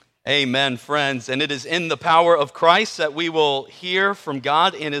Amen, friends. And it is in the power of Christ that we will hear from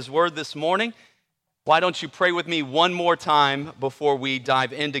God in His Word this morning. Why don't you pray with me one more time before we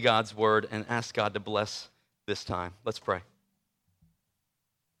dive into God's Word and ask God to bless this time? Let's pray.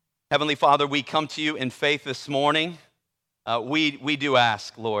 Heavenly Father, we come to you in faith this morning. We do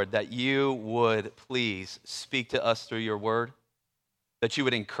ask, Lord, that you would please speak to us through your Word, that you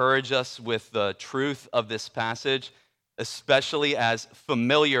would encourage us with the truth of this passage, especially as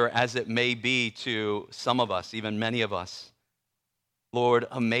familiar as it may be to some of us, even many of us. Lord,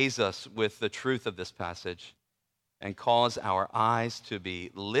 amaze us with the truth of this passage and cause our eyes to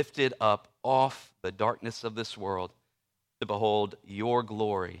be lifted up off the darkness of this world to behold your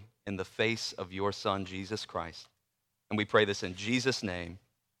glory in the face of your Son, Jesus Christ. And we pray this in Jesus' name,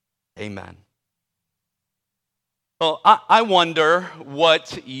 amen. Well, I wonder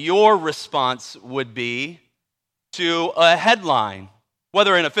what your response would be to a headline,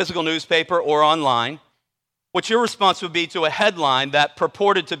 whether in a physical newspaper or online, what your response would be to a headline that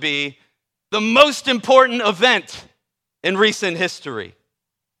purported to be the most important event in recent history.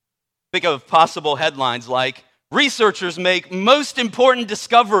 Think of possible headlines like, researchers make most important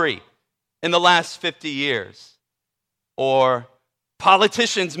discovery in the last 50 years. Or,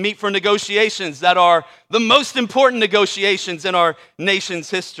 politicians meet for negotiations that are the most important negotiations in our nation's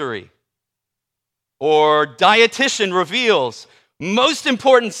history. Or dietitian reveals most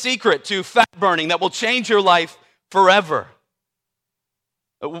important secret to fat burning that will change your life forever.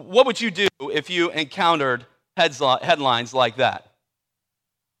 What would you do if you encountered headlines like that?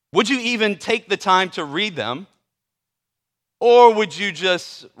 Would you even take the time to read them? Or would you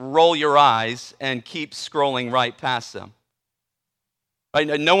just roll your eyes and keep scrolling right past them?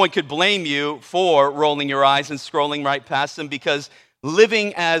 Right? No one could blame you for rolling your eyes and scrolling right past them, because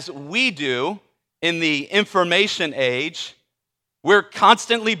living as we do in the information age, we're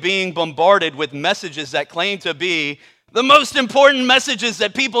constantly being bombarded with messages that claim to be the most important messages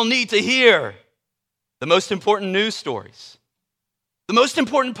that people need to hear. The most important news stories, the most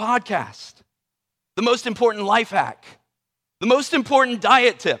important podcast, the most important life hack, the most important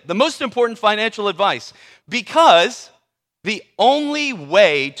diet tip, the most important financial advice. Because the only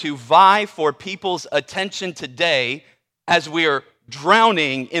way to vie for people's attention today, as we're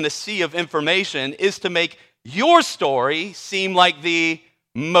drowning in a sea of information, is to make your story seem like the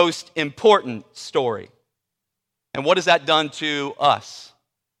most important story. And what has that done to us?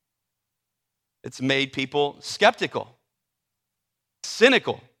 It's made people skeptical,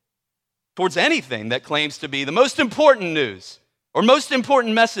 cynical towards anything that claims to be the most important news or most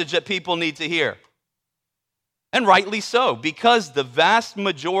important message that people need to hear. And rightly so, because the vast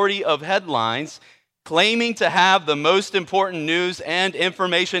majority of headlines claiming to have the most important news and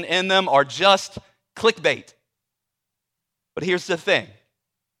information in them are just clickbait. But here's the thing.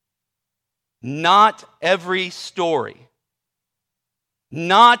 Not every story,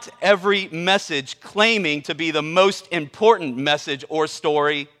 not every message claiming to be the most important message or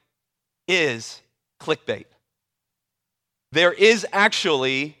story is clickbait. There is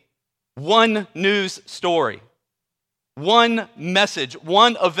actually one news story, one message,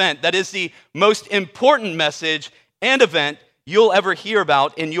 one event that is the most important message and event you'll ever hear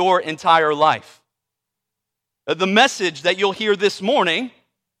about in your entire life. The message that you'll hear this morning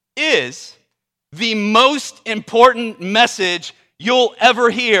is the most important message you'll ever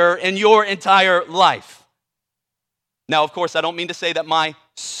hear in your entire life. Now, of course, I don't mean to say that my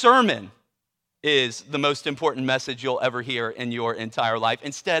sermon is the most important message you'll ever hear in your entire life.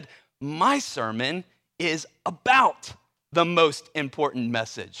 Instead, my sermon is about the most important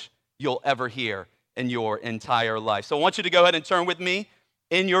message you'll ever hear in your entire life. So I want you to go ahead and turn with me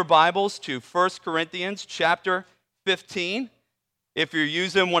in your Bibles to 1 Corinthians chapter 15. If you're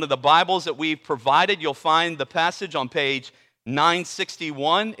using one of the Bibles that we've provided, you'll find the passage on page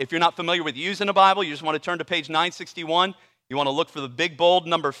 961. If you're not familiar with using a Bible, you just want to turn to page 961. You want to look for the big bold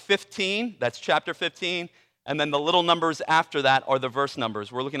number 15. That's chapter 15. And then the little numbers after that are the verse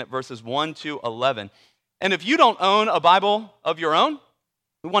numbers. We're looking at verses 1 to 11. And if you don't own a Bible of your own,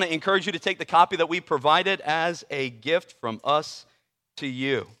 we want to encourage you to take the copy that we provided as a gift from us to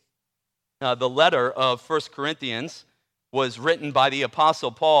you. The letter of 1 Corinthians was written by the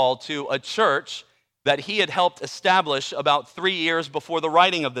Apostle Paul to a church that he had helped establish about 3 years before the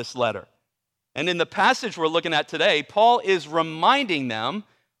writing of this letter. And in the passage we're looking at today, Paul is reminding them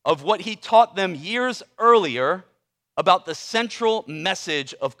of what he taught them years earlier about the central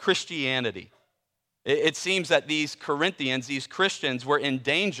message of Christianity. It seems that these Corinthians, these Christians, were in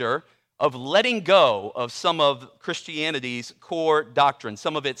danger of letting go of some of Christianity's core doctrine,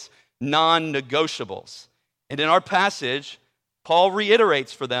 some of its non-negotiables. And in our passage, Paul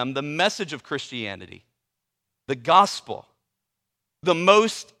reiterates for them the message of Christianity, the gospel, the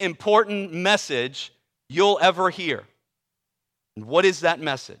most important message you'll ever hear. And what is that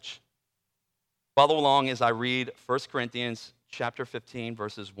message? Follow along as I read 1 Corinthians chapter 15,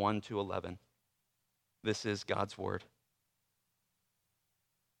 verses 1 to 11. This is God's word.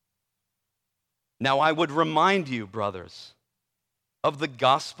 Now I would remind you, brothers, of the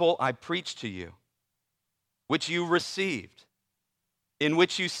gospel I preached to you, which you received, in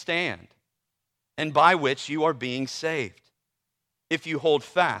which you stand, and by which you are being saved, if you hold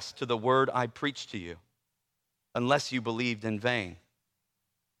fast to the word I preached to you, unless you believed in vain.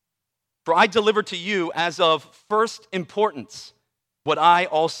 For I delivered to you as of first importance what I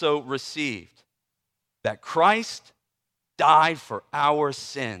also received, that Christ died for our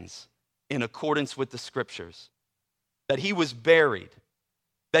sins in accordance with the Scriptures, that he was buried,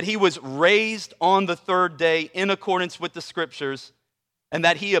 that he was raised on the third day in accordance with the Scriptures, and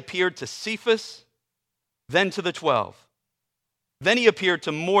that he appeared to Cephas, then to the 12. Then he appeared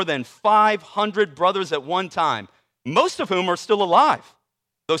to more than 500 brothers at one time, most of whom are still alive,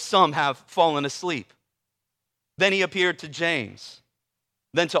 though some have fallen asleep. Then he appeared to James,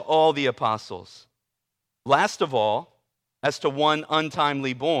 then to all the apostles. Last of all, as to one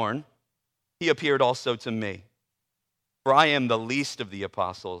untimely born, he appeared also to me. For I am the least of the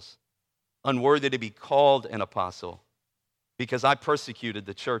apostles, unworthy to be called an apostle, because I persecuted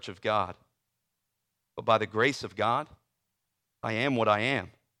the church of God. But by the grace of God, I am what I am.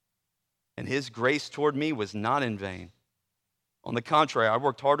 And his grace toward me was not in vain. On the contrary, I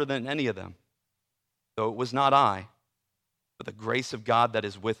worked harder than any of them, though it was not I, but the grace of God that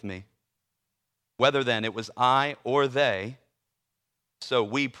is with me. Whether then it was I or they, so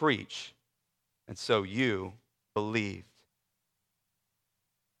we preach, and so you believed.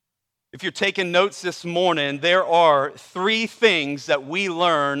 If you're taking notes this morning, there are three things that we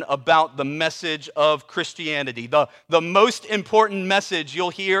learn about the message of Christianity, the most important message you'll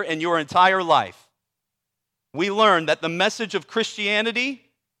hear in your entire life. We learn that the message of Christianity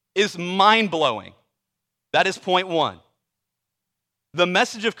is mind-blowing. That is point one. The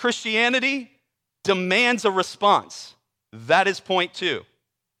message of Christianity demands a response. That is point two.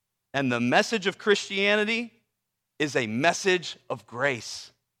 And the message of Christianity is a message of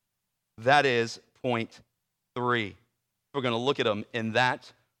grace. That is point three. We're going to look at them in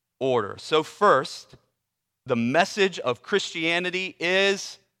that order. So first, the message of Christianity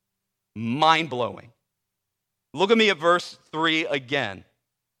is mind-blowing. Look at me at verse 3 again.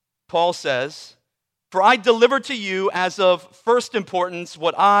 Paul says, "For I delivered to you as of first importance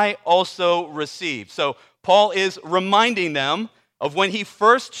what I also received." So Paul is reminding them of when he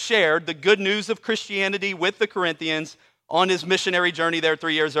first shared the good news of Christianity with the Corinthians on his missionary journey there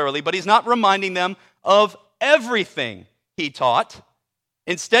 3 years early. But he's not reminding them of everything he taught.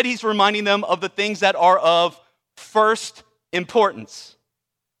 Instead, he's reminding them of the things that are of first importance.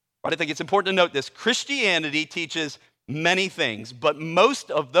 But I think it's important to note this. Christianity teaches many things, but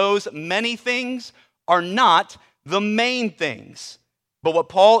most of those many things are not the main things. But what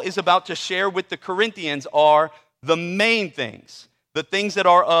Paul is about to share with the Corinthians are the main things, the things that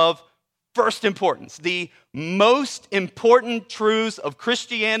are of first importance, the most important truths of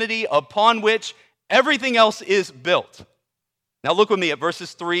Christianity upon which everything else is built. Now look with me at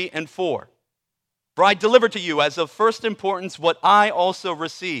verses 3 and 4. "For I delivered to you as of first importance what I also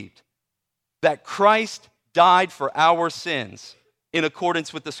received, that Christ died for our sins in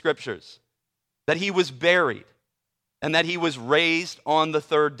accordance with the Scriptures, that he was buried, and that he was raised on the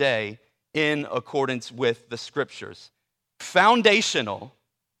third day in accordance with the Scriptures." Foundational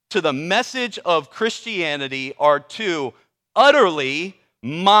to the message of Christianity are two utterly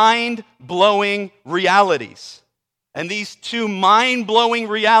mind-blowing realities. And these two mind-blowing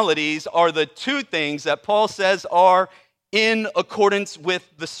realities are the two things that Paul says are in accordance with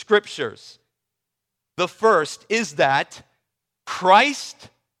the Scriptures. The first is that Christ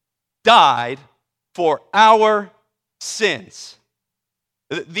died for our sins.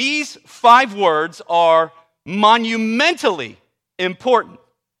 These 5 words are monumentally important.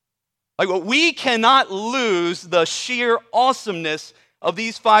 We cannot lose the sheer awesomeness of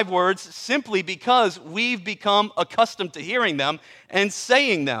these 5 words simply because we've become accustomed to hearing them and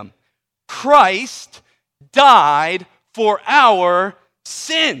saying them. Christ died for our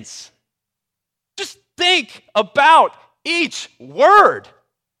sins. Just think about each word.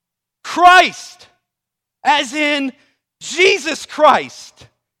 Christ, as in Jesus Christ,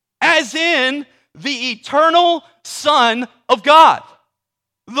 as in the eternal Son of God,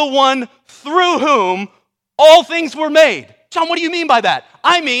 the one through whom all things were made. John, what do you mean by that?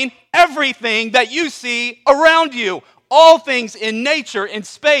 I mean everything that you see around you, all things in nature, in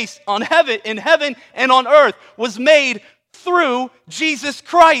space, in heaven and on earth was made through Jesus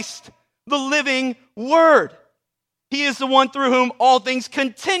Christ, the living Word. He is the one through whom all things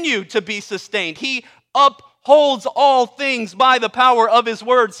continue to be sustained. He upholds all things by the power of his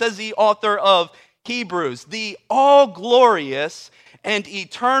word, says the author of Hebrews. The all-glorious and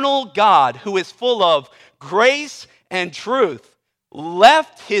eternal God, who is full of grace and truth,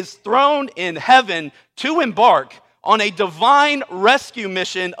 left his throne in heaven to embark on a divine rescue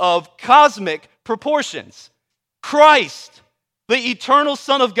mission of cosmic proportions. Christ, the eternal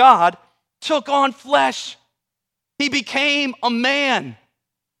Son of God, took on flesh. He became a man.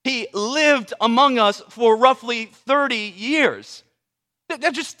 He lived among us for roughly 30 years. Now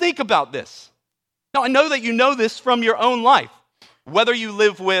just think about this. Now, I know that you know this from your own life, whether you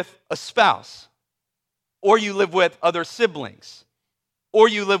live with a spouse, or you live with other siblings, or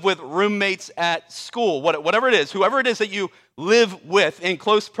you live with roommates at school, whatever it is, whoever it is that you live with in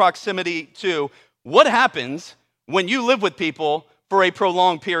close proximity to, what happens when you live with people for a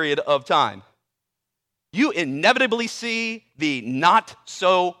prolonged period of time? You inevitably see the not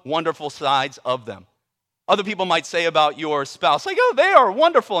so wonderful sides of them. Other people might say about your spouse, like, oh, they are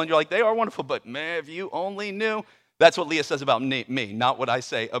wonderful. And you're like, they are wonderful, but man, if you only knew. That's what Leah says about me, not what I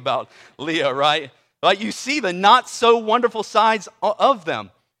say about Leah, right? Like, you see the not so wonderful sides of them.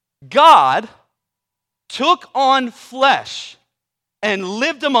 God took on flesh and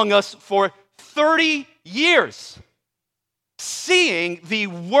lived among us for 30 years, seeing the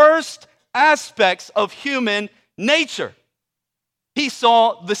worst aspects of human nature. He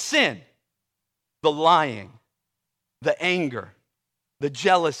saw the sin, the lying, the anger, the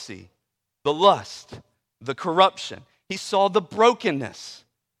jealousy, the lust, the corruption. He saw the brokenness,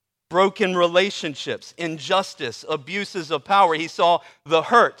 broken relationships, injustice, abuses of power. He saw the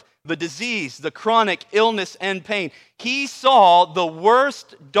hurt, the disease, the chronic illness and pain. He saw the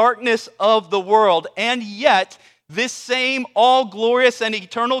worst darkness of the world, and yet this same all-glorious and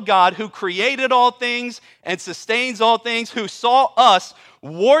eternal God who created all things and sustains all things, who saw us,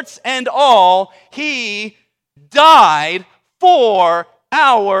 warts and all, he died for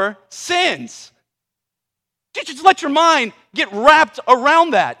our sins. Just let your mind get wrapped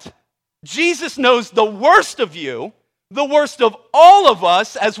around that. Jesus knows the worst of you, the worst of all of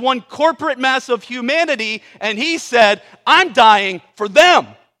us as one corporate mass of humanity, and he said, I'm dying for them.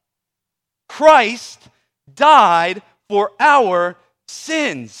 Christ died for our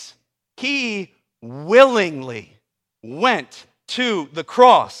sins. He willingly went to the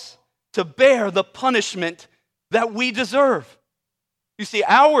cross to bear the punishment that we deserve. You see,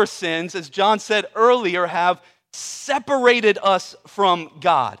 our sins, as John said earlier, have separated us from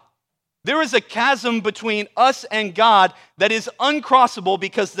God. There is a chasm between us and God that is uncrossable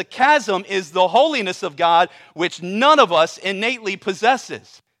because the chasm is the holiness of God, which none of us innately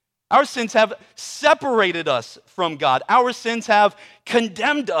possesses. Our sins have separated us from God. Our sins have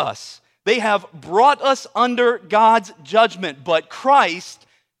condemned us. They have brought us under God's judgment, but Christ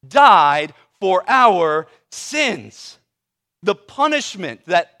died for our sins. The punishment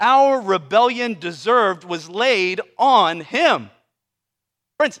that our rebellion deserved was laid on him.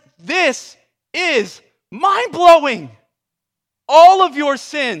 Friends, this is mind-blowing. All of your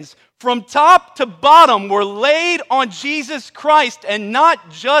sins, from top to bottom, were laid on Jesus Christ, and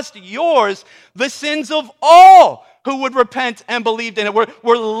not just yours, the sins of all who would repent and believed in it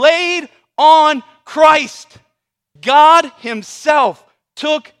were laid on Christ. God himself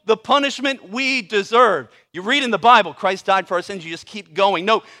took the punishment we deserved. You read in the Bible, Christ died for our sins, you just keep going.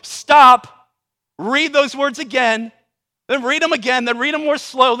 No, stop, read those words again, then read them again, then read them more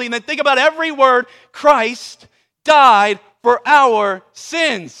slowly, and then think about every word. Christ died for our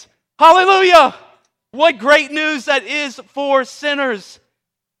sins. Hallelujah! What great news that is for sinners.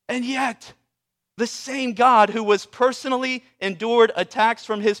 And yet, the same God who was personally endured attacks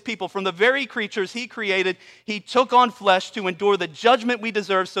from his people, from the very creatures he created, he took on flesh to endure the judgment we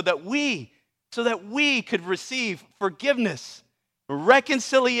deserve so that we could receive forgiveness,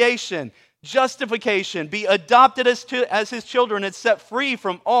 reconciliation, justification, be adopted as his children and set free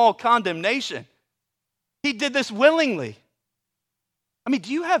from all condemnation. He did this willingly. I mean,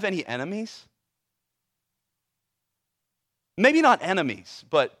 do you have any enemies? Maybe not enemies,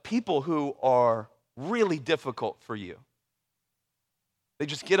 but people who are really difficult for you. They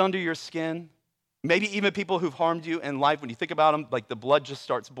just get under your skin. Maybe even people who've harmed you in life. When you think about them, like the blood just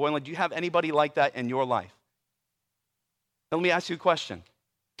starts boiling. Do you have anybody like that in your life? Now, let me ask you a question.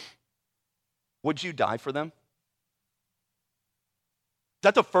 Would you die for them? Is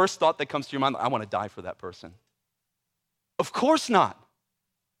that the first thought that comes to your mind? I want to die for that person. Of course not.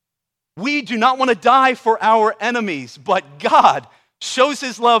 We do not want to die for our enemies, but God shows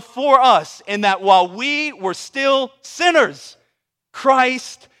his love for us in that while we were still sinners,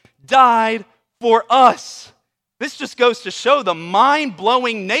 Christ died for us. This just goes to show the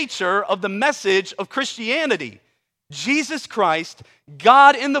mind-blowing nature of the message of Christianity. Jesus Christ,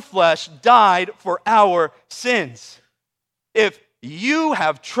 God in the flesh, died for our sins. If you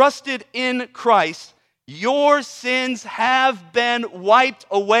have trusted in Christ, your sins have been wiped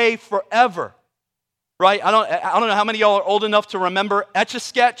away forever. Right? I don't know how many of y'all are old enough to remember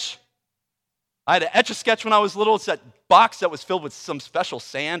Etch-a-Sketch. I had an Etch-a-Sketch when I was little. It's that box that was filled with some special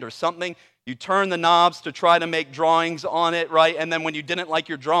sand or something. You turn the knobs to try to make drawings on it, right? And then when you didn't like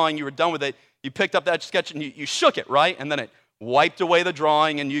your drawing, you were done with it, you picked up the Etch-a-Sketch and you shook it, right? And then it wiped away the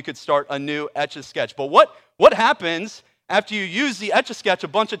drawing and you could start a new Etch-a-Sketch. But what happens after you use the Etch-a-Sketch a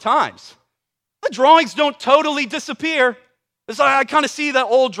bunch of times? The drawings don't totally disappear. It's like I kind of see that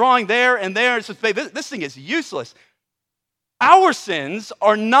old drawing there and there. It's just, this thing is useless. Our sins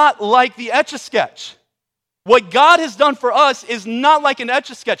are not like the Etch-a-Sketch. What God has done for us is not like an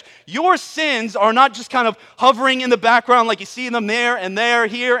Etch-a-Sketch. Your sins are not just kind of hovering in the background like you see them there and there,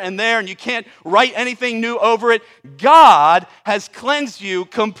 here and there, and you can't write anything new over it. God has cleansed you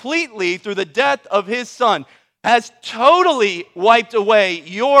completely through the death of his Son, has totally wiped away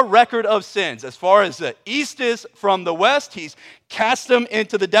your record of sins. As far as the east is from the west, he's cast them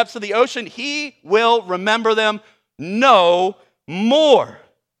into the depths of the ocean. He will remember them no more.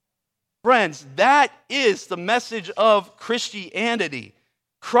 Friends, that is the message of Christianity.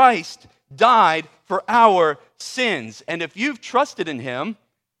 Christ died for our sins. And if you've trusted in him,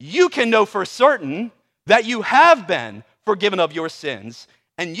 you can know for certain that you have been forgiven of your sins.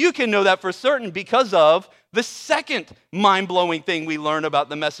 And you can know that for certain because of the second mind-blowing thing we learn about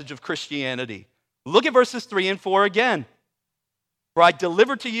the message of Christianity. Look at verses 3 and 4 again. For I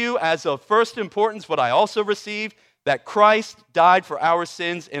delivered to you as of first importance what I also received, that Christ died for our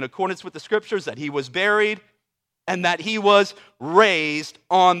sins in accordance with the Scriptures, that he was buried, and that he was raised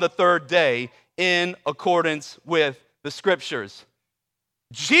on the third day in accordance with the Scriptures.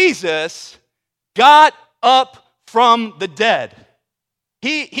 Jesus got up from the dead.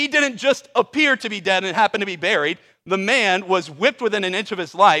 He didn't just appear to be dead and happen to be buried. The man was whipped within an inch of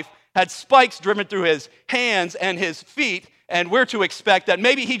his life, had spikes driven through his hands and his feet, and we're to expect that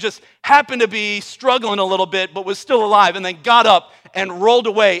maybe he just happened to be struggling a little bit but was still alive and then got up and rolled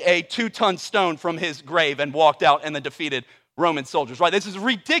away a 2-ton stone from his grave and walked out and then defeated Roman soldiers. Right? This is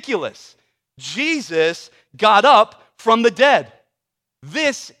ridiculous. Jesus got up from the dead.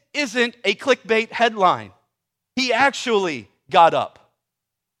 This isn't a clickbait headline. He actually got up.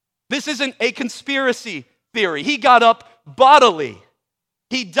 This isn't a conspiracy theory. He got up bodily.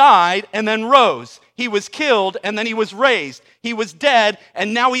 He died and then rose. He was killed and then he was raised. He was dead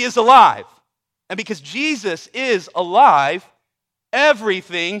and now he is alive. And because Jesus is alive,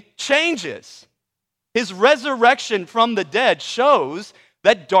 everything changes. His resurrection from the dead shows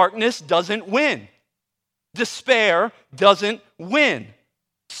that darkness doesn't win. Despair doesn't win.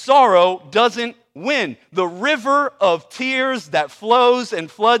 Sorrow doesn't win. The river of tears that flows and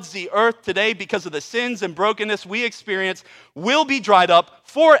floods the earth today because of the sins and brokenness we experience will be dried up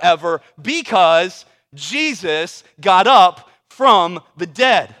forever because Jesus got up from the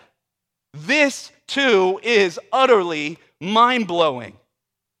dead. This too is utterly mind-blowing.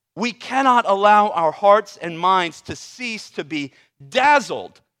 We cannot allow our hearts and minds to cease to be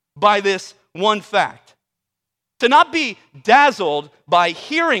dazzled by this one fact. To not be dazzled by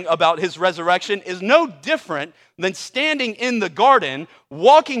hearing about his resurrection is no different than standing in the garden,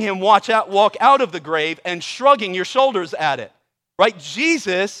 watching him walk out of the grave and shrugging your shoulders at it. Right?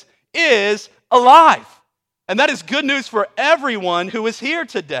 Jesus is alive. And that is good news for everyone who is here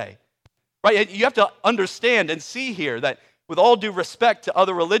today. Right? You have to understand and see here that with all due respect to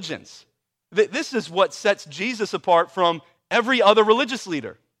other religions, this is what sets Jesus apart from every other religious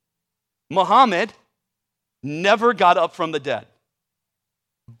leader. Muhammad never got up from the dead.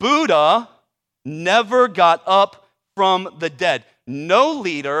 Buddha never got up from the dead. No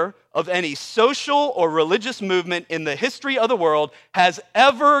leader of any social or religious movement in the history of the world has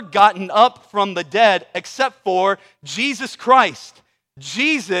ever gotten up from the dead except for Jesus Christ.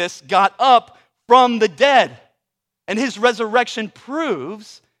 Jesus got up from the dead, and his resurrection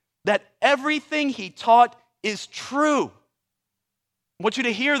proves that everything he taught is true. I want you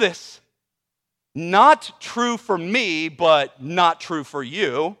to hear this. Not true for me, but not true for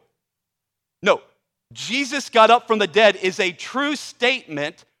you. No, Jesus got up from the dead is a true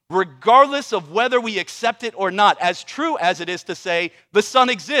statement regardless of whether we accept it or not, as true as it is to say the Son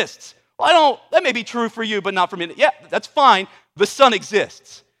exists. Well, that may be true for you, but not for me. Yeah, that's fine. The Son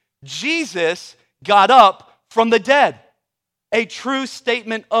exists. Jesus got up from the dead. A true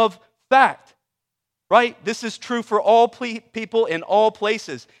statement of fact, right? This is true for all people in all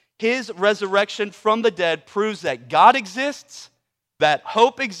places. His resurrection from the dead proves that God exists, that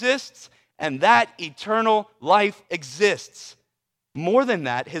hope exists, and that eternal life exists. More than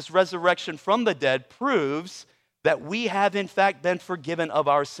that, his resurrection from the dead proves that we have in fact been forgiven of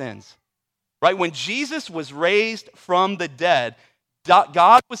our sins. Right? When Jesus was raised from the dead,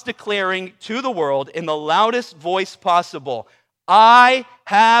 God was declaring to the world in the loudest voice possible, I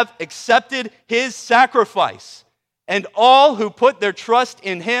have accepted his sacrifice, and all who put their trust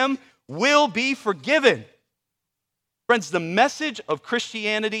in him will be forgiven. Friends, the message of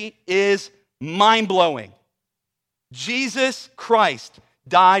Christianity is mind-blowing. Jesus Christ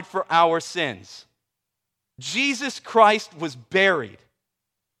died for our sins. Jesus Christ was buried.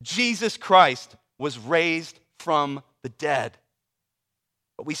 Jesus Christ was raised from the dead.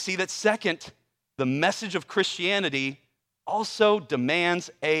 But we see that second, the message of Christianity also demands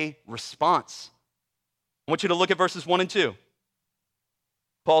a response. I want you to look at verses 1 and 2.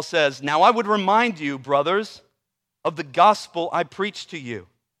 Paul says, now I would remind you, brothers, of the gospel I preached to you,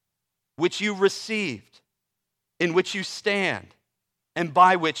 which you received, in which you stand, and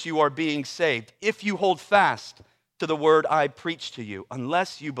by which you are being saved, if you hold fast to the word I preached to you,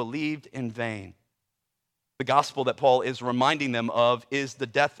 unless you believed in vain. The gospel that Paul is reminding them of is the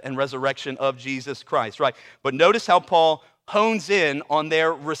death and resurrection of Jesus Christ, right? But notice how Paul hones in on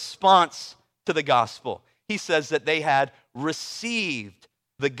their response to the gospel. He says that they had received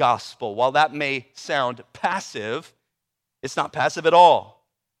the gospel. While that may sound passive, it's not passive at all.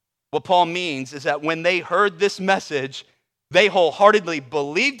 What Paul means is that when they heard this message, they wholeheartedly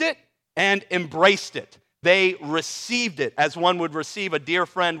believed it and embraced it. They received it as one would receive a dear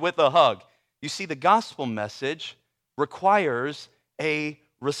friend with a hug. You see, the gospel message requires a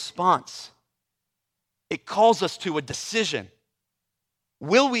response. It calls us to a decision.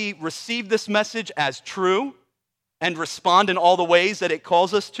 Will we receive this message as true and respond in all the ways that it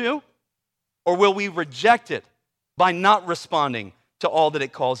calls us to? Or will we reject it by not responding to all that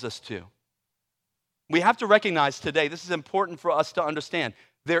it calls us to? We have to recognize today, this is important for us to understand,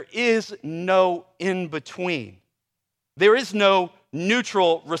 there is no in-between. There is no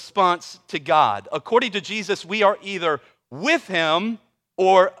neutral response to God. According to Jesus, we are either with him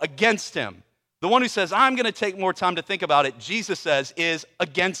or against him. The one who says, I'm going to take more time to think about it, Jesus says, is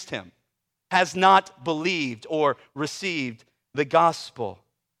against him, has not believed or received the gospel.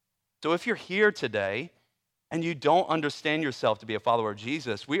 So if you're here today and you don't understand yourself to be a follower of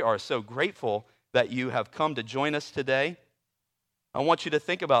Jesus, we are so grateful that you have come to join us today. I want you to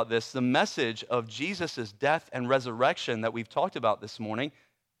think about this. The message of Jesus' death and resurrection that we've talked about this morning,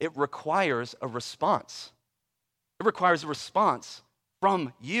 it requires a response. It requires a response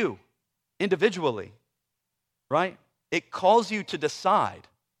from you individually, right? It calls you to decide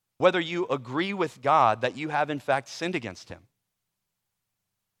whether you agree with God that you have in fact sinned against him.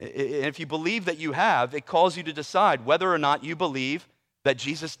 If you believe that you have, it calls you to decide whether or not you believe that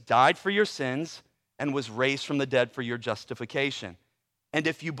Jesus died for your sins and was raised from the dead for your justification. And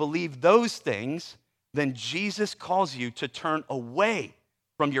if you believe those things, then Jesus calls you to turn away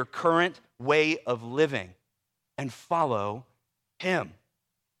from your current way of living and follow him.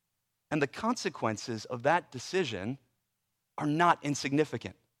 And the consequences of that decision are not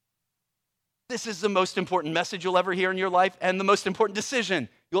insignificant. This is the most important message you'll ever hear in your life and the most important decision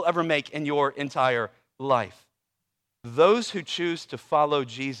you'll ever make in your entire life. Those who choose to follow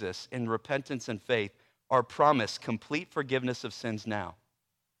Jesus in repentance and faith are promised complete forgiveness of sins now.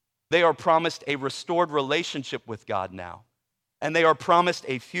 They are promised a restored relationship with God now. And they are promised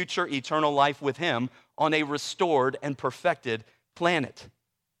a future eternal life with him on a restored and perfected planet.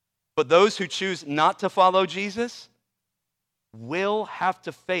 But those who choose not to follow Jesus will have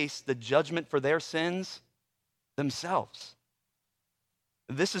to face the judgment for their sins themselves.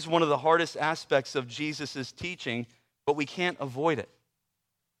 This is one of the hardest aspects of Jesus' teaching, but we can't avoid it.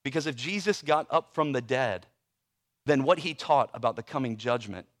 Because if Jesus got up from the dead, then what he taught about the coming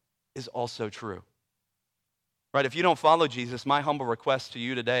judgment is also true. Right? If you don't follow Jesus, my humble request to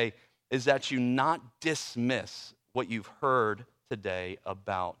you today is that you not dismiss what you've heard today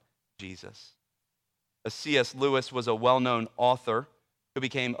about Jesus. C.S. Lewis was a well-known author who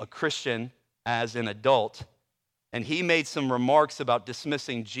became a Christian as an adult, and he made some remarks about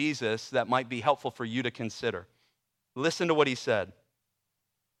dismissing Jesus that might be helpful for you to consider. Listen to what he said.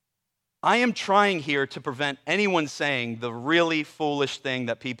 I am trying here to prevent anyone saying the really foolish thing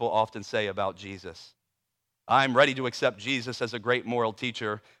that people often say about Jesus. I'm ready to accept Jesus as a great moral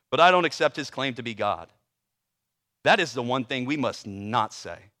teacher, but I don't accept his claim to be God. That is the one thing we must not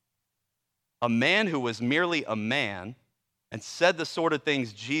say. a man who was merely a man and said the sort of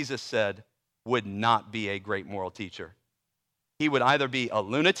things Jesus said would not be a great moral teacher. He would either be a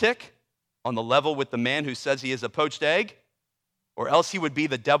lunatic on the level with the man who says he is a poached egg, or else he would be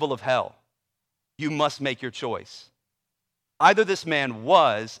the devil of hell. You must make your choice. Either this man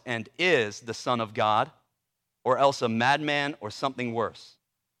was and is the Son of God, or else a madman or something worse.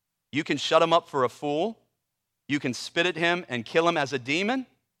 You can shut him up for a fool, you can spit at him and kill him as a demon,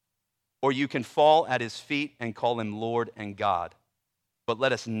 or you can fall at his feet and call him Lord and God. But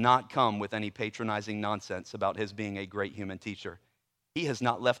let us not come with any patronizing nonsense about his being a great human teacher. He has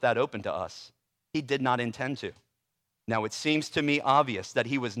not left that open to us. He did not intend to. Now, it seems to me obvious that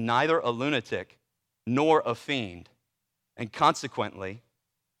he was neither a lunatic nor a fiend, and consequently,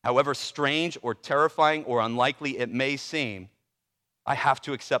 however strange or terrifying or unlikely it may seem, I have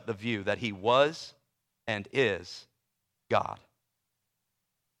to accept the view that he was and is God.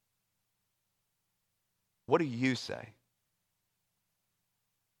 What do you say?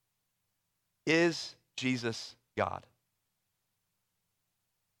 Is Jesus God?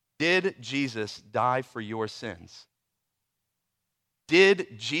 Did Jesus die for your sins?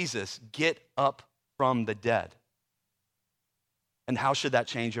 Did Jesus get up from the dead? And how should that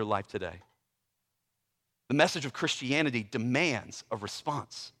change your life today? The message of Christianity demands a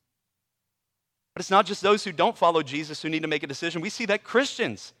response. But it's not just those who don't follow Jesus who need to make a decision. We see that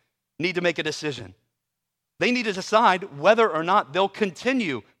Christians need to make a decision. They need to decide whether or not they'll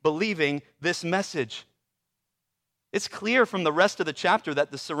continue believing this message. It's clear from the rest of the chapter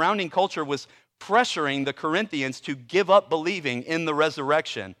that the surrounding culture was pressuring the Corinthians to give up believing in the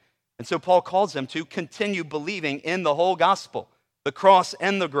resurrection. And so Paul calls them to continue believing in the whole gospel, the cross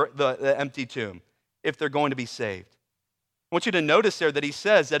and the empty tomb, if they're going to be saved. I want you to notice there that he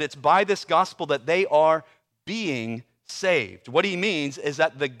says that it's by this gospel that they are being saved. What he means is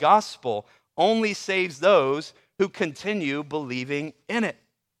that the gospel only saves those who continue believing in it.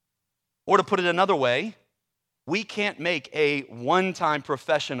 Or to put it another way, we can't make a one-time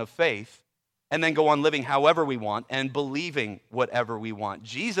profession of faith and then go on living however we want and believing whatever we want.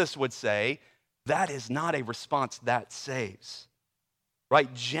 Jesus would say that is not a response that saves,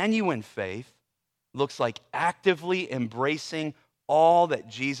 right? Genuine faith looks like actively embracing all that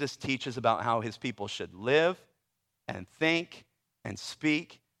Jesus teaches about how his people should live and think and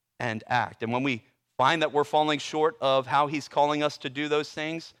speak and act. And when we find that we're falling short of how he's calling us to do those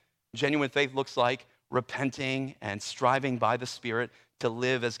things, genuine faith looks like repenting and striving by the Spirit to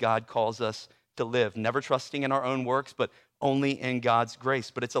live as God calls us to live, never trusting in our own works, but only in God's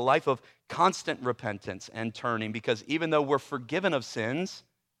grace. But it's a life of constant repentance and turning, because even though we're forgiven of sins,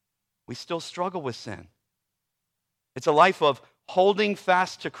 we still struggle with sin. It's a life of holding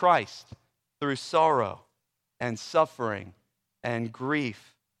fast to Christ through sorrow and suffering and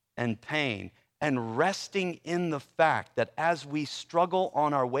grief and pain, and resting in the fact that as we struggle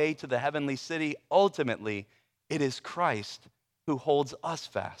on our way to the heavenly city, ultimately, it is Christ who holds us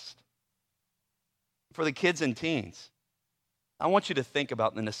fast. For the kids and teens, I want you to think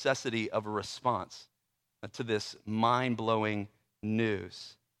about the necessity of a response to this mind-blowing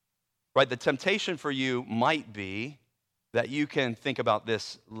news. Right? The temptation for you might be that you can think about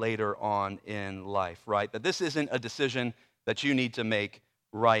this later on in life, right? That this isn't a decision that you need to make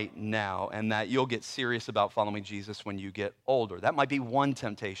right now, and that you'll get serious about following Jesus when you get older. That might be one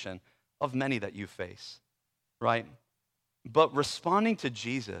temptation of many that you face, right? But responding to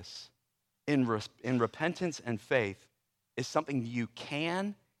Jesus in repentance and faith is something you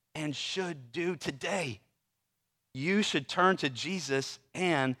can and should do today. You should turn to Jesus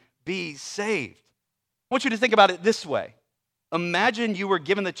and be saved. I want you to think about it this way. Imagine you were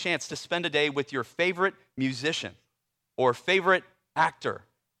given the chance to spend a day with your favorite musician or favorite actor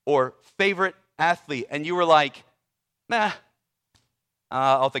or favorite athlete, and you were like,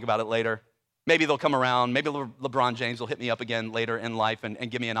 I'll think about it later. Maybe they'll come around. Maybe LeBron James will hit me up again later in life and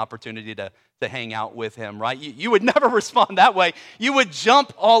give me an opportunity to hang out with him, right? You would never respond that way. You would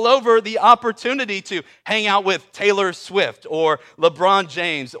jump all over the opportunity to hang out with Taylor Swift or LeBron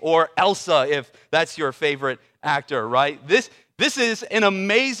James or Elsa, if that's your favorite actor, right? This is an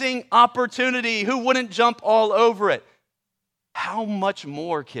amazing opportunity. Who wouldn't jump all over it? How much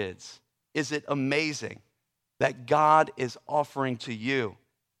more, kids, is it amazing that God is offering to you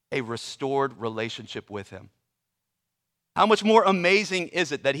a restored relationship with him? How much more amazing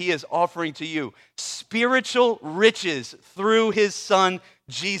is it that he is offering to you spiritual riches through his son,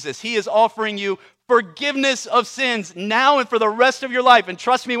 Jesus? He is offering you forgiveness of sins now and for the rest of your life. And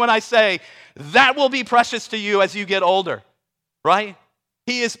trust me when I say that will be precious to you as you get older, right?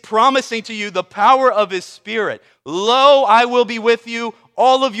 He is promising to you the power of his Spirit. Lo, I will be with you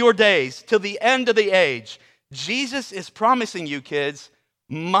all of your days till the end of the age. Jesus is promising you, kids,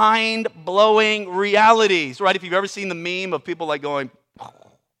 mind-blowing realities, right? If you've ever seen the meme of people like going,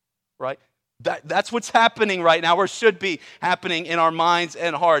 right? That's what's happening right now, or should be happening in our minds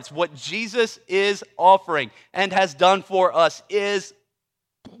and hearts. What Jesus is offering and has done for us is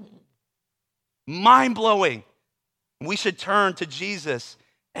mind-blowing. We should turn to Jesus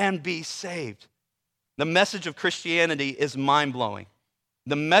and be saved. The message of Christianity is mind-blowing.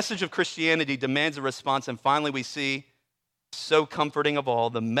 The message of Christianity demands a response, and finally we see, so comforting of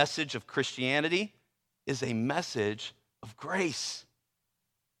all, the message of Christianity is a message of grace.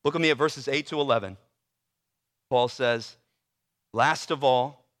 Look at me at verses 8 to 11. Paul says, last of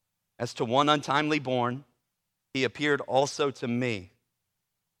all, as to one untimely born, he appeared also to me.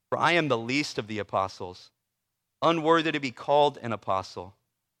 For I am the least of the apostles, unworthy to be called an apostle,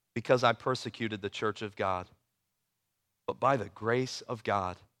 because I persecuted the church of God. But by the grace of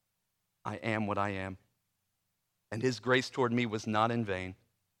God, I am what I am. And his grace toward me was not in vain.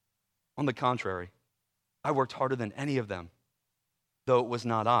 On the contrary, I worked harder than any of them, though it was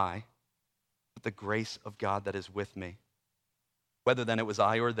not I, but the grace of God that is with me. Whether then it was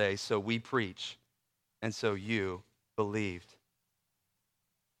I or they, so we preach, and so you believed.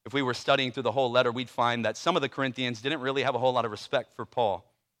 If we were studying through the whole letter, we'd find that some of the Corinthians didn't really have a whole lot of respect for Paul.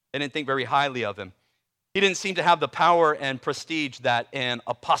 They didn't think very highly of him. He didn't seem to have the power and prestige that an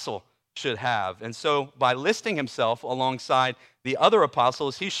apostle should have. And so by listing himself alongside the other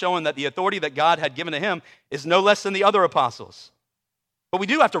apostles, he's showing that the authority that God had given to him is no less than the other apostles. But we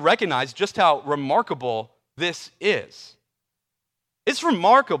do have to recognize just how remarkable this is. It's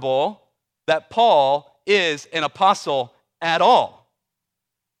remarkable that Paul is an apostle at all.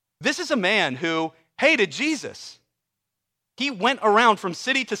 This is a man who hated Jesus. He went around from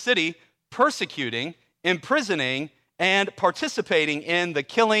city to city persecuting, imprisoning, and participating in the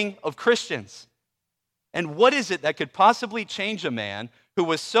killing of Christians. And what is it that could possibly change a man who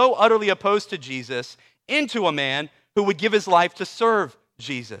was so utterly opposed to Jesus into a man who would give his life to serve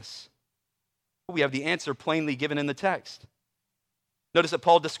Jesus? We have the answer plainly given in the text. Notice that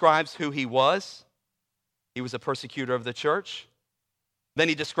Paul describes who he was. He was a persecutor of the church. Then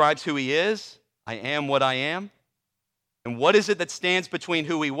he describes who he is. I am what I am. And what is it that stands between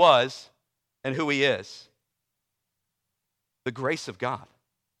who he was and who he is? The grace of God.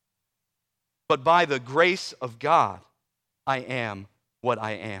 But by the grace of God, I am what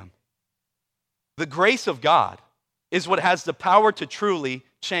I am. The grace of God is what has the power to truly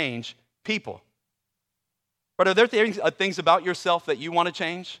change people. But are there things about yourself that you want to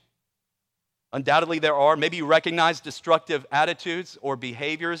change? Undoubtedly there are. Maybe you recognize destructive attitudes or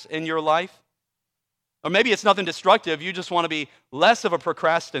behaviors in your life. Or maybe it's nothing destructive. You just want to be less of a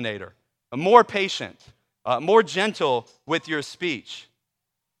procrastinator, more patient, more gentle with your speech.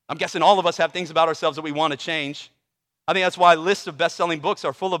 I'm guessing all of us have things about ourselves that we want to change. I think that's why lists of best-selling books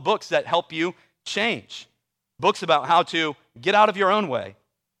are full of books that help you change. Books about how to get out of your own way.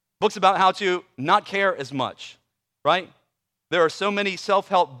 Books about how to not care as much, right? There are so many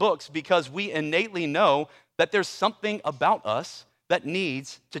self-help books because we innately know that there's something about us that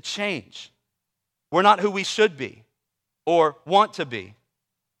needs to change. We're not who we should be or want to be.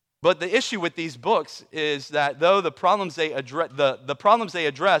 But the issue with these books is that though the problems they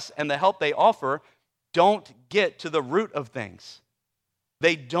address and the help they offer don't get to the root of things.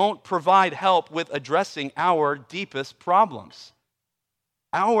 They don't provide help with addressing our deepest problems.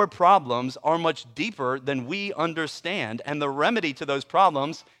 Our problems are much deeper than we understand, and the remedy to those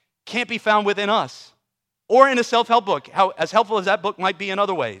problems can't be found within us or in a self-help book, as helpful as that book might be in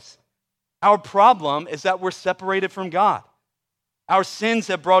other ways. Our problem is that we're separated from God. Our sins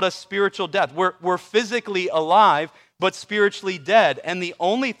have brought us spiritual death. We're physically alive, but spiritually dead. And the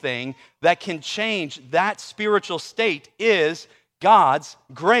only thing that can change that spiritual state is God's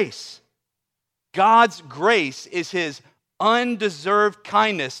grace. God's grace is his undeserved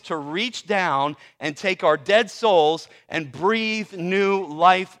kindness to reach down and take our dead souls and breathe new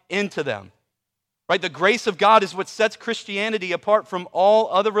life into them. Right? The grace of God is what sets Christianity apart from all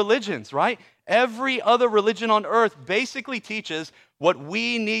other religions, right? Every other religion on earth basically teaches what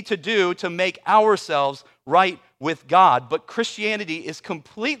we need to do to make ourselves right with God. But Christianity is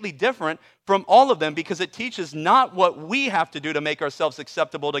completely different from all of them because it teaches not what we have to do to make ourselves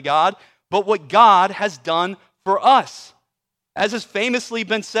acceptable to God, but what God has done for us. As has famously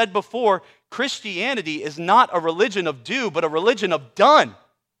been said before, Christianity is not a religion of do, but a religion of done.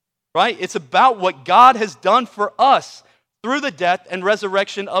 Right? It's about what God has done for us through the death and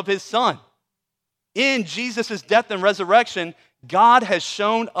resurrection of his Son. In Jesus' death and resurrection, God has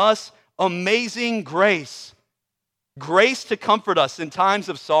shown us amazing grace. grace to comfort us in times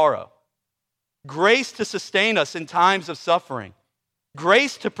of sorrow, grace to sustain us in times of suffering,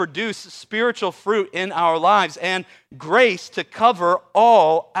 grace to produce spiritual fruit in our lives, and grace to cover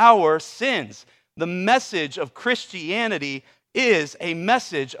all our sins. The message of Christianity is a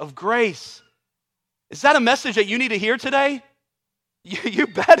message of grace. Is that a message that you need to hear today? You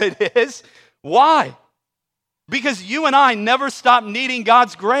bet it is. Why? Because you and I never stop needing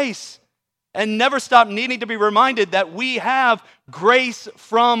God's grace and never stop needing to be reminded that we have grace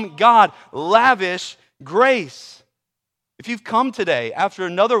from God, lavish grace. If you've come today after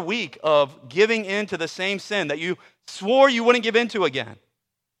another week of giving in to the same sin that you swore you wouldn't give into again,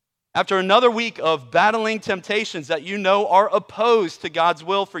 after another week of battling temptations that you know are opposed to God's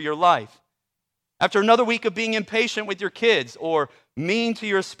will for your life, after another week of being impatient with your kids or mean to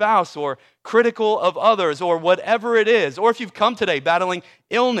your spouse or critical of others or whatever it is, or if you've come today battling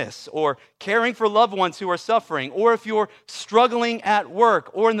illness or caring for loved ones who are suffering, or if you're struggling at work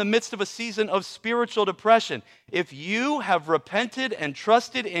or in the midst of a season of spiritual depression, if you have repented and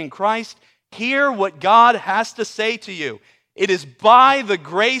trusted in Christ, hear what God has to say to you. It is by the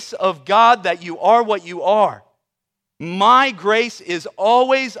grace of God that you are what you are. My grace is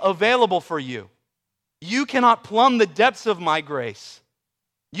always available for you. You cannot plumb the depths of my grace.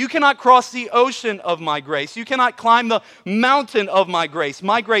 You cannot cross the ocean of my grace. You cannot climb the mountain of my grace.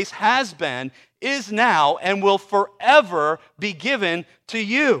 My grace has been, is now, and will forever be given to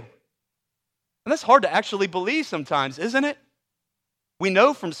you. And that's hard to actually believe sometimes, isn't it? We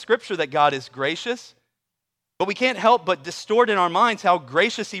know from Scripture that God is gracious, but we can't help but distort in our minds how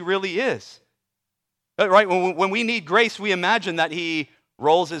gracious He really is. Right? When we need grace, we imagine that He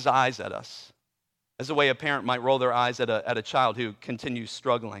rolls His eyes at us, as the way a parent might roll their eyes at a child who continues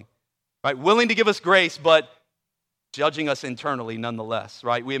struggling, right? Willing to give us grace, but judging us internally nonetheless,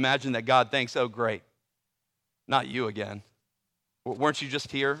 right? We imagine that God thinks, oh, great, not you again. Weren't you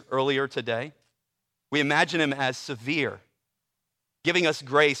just here earlier today? We imagine Him as severe, giving us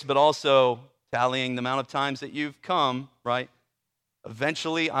grace, but also tallying the amount of times that you've come, right?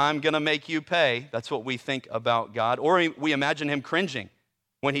 Eventually, I'm going to make you pay. That's what we think about God. Or we imagine Him cringing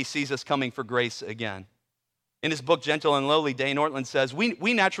when He sees us coming for grace again. In his book, Gentle and Lowly, Dane Ortlund says,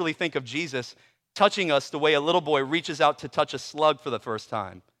 we naturally think of Jesus touching us the way a little boy reaches out to touch a slug for the first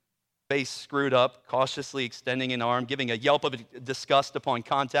time. Face screwed up, cautiously extending an arm, giving a yelp of disgust upon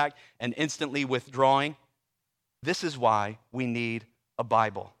contact, and instantly withdrawing. This is why we need a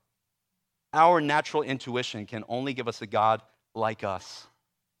Bible. Our natural intuition can only give us a God like us.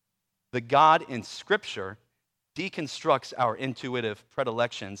 The God in Scripture deconstructs our intuitive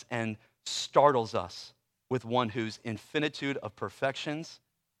predilections and startles us with one whose infinitude of perfections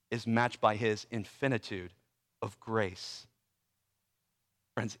is matched by His infinitude of grace.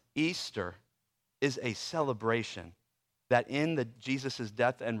 Friends, Easter is a celebration that in Jesus'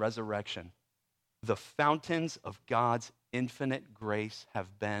 death and resurrection, the fountains of God's infinite grace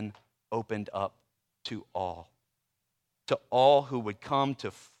have been opened up to all who would come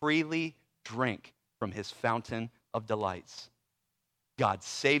to freely drink from His fountain of delights. God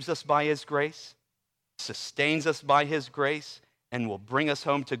saves us by His grace, sustains us by His grace, and will bring us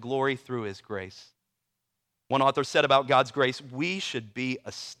home to glory through His grace. One author said about God's grace, we should be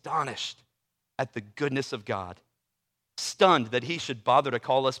astonished at the goodness of God, stunned that He should bother to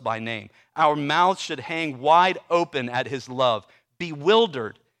call us by name. Our mouths should hang wide open at His love,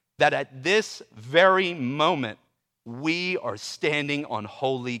 bewildered that at this very moment we are standing on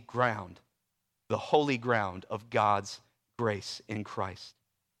holy ground, the holy ground of God's grace in Christ.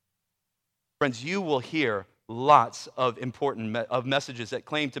 Friends, you will hear lots of messages that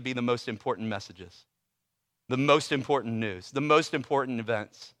claim to be the most important messages, the most important news, the most important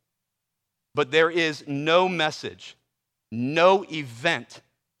events. But there is no message, no event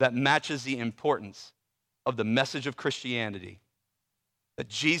that matches the importance of the message of Christianity, that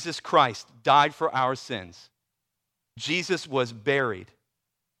Jesus Christ died for our sins. Jesus was buried.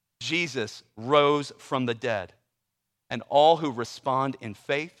 Jesus rose from the dead. And all who respond in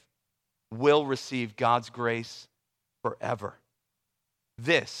faith will receive God's grace forever.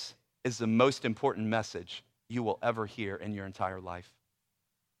 This is the most important message you will ever hear in your entire life.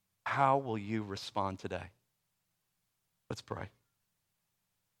 How will you respond today? Let's pray.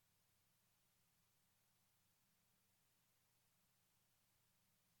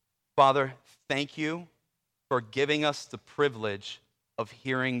 Father, thank you for giving us the privilege of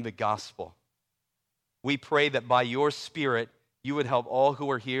hearing the gospel. We pray that by your Spirit, you would help all who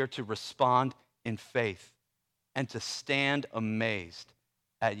are here to respond in faith and to stand amazed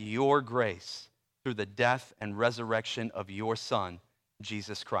at your grace through the death and resurrection of your Son,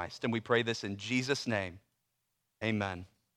 Jesus Christ. And we pray this in Jesus' name. Amen.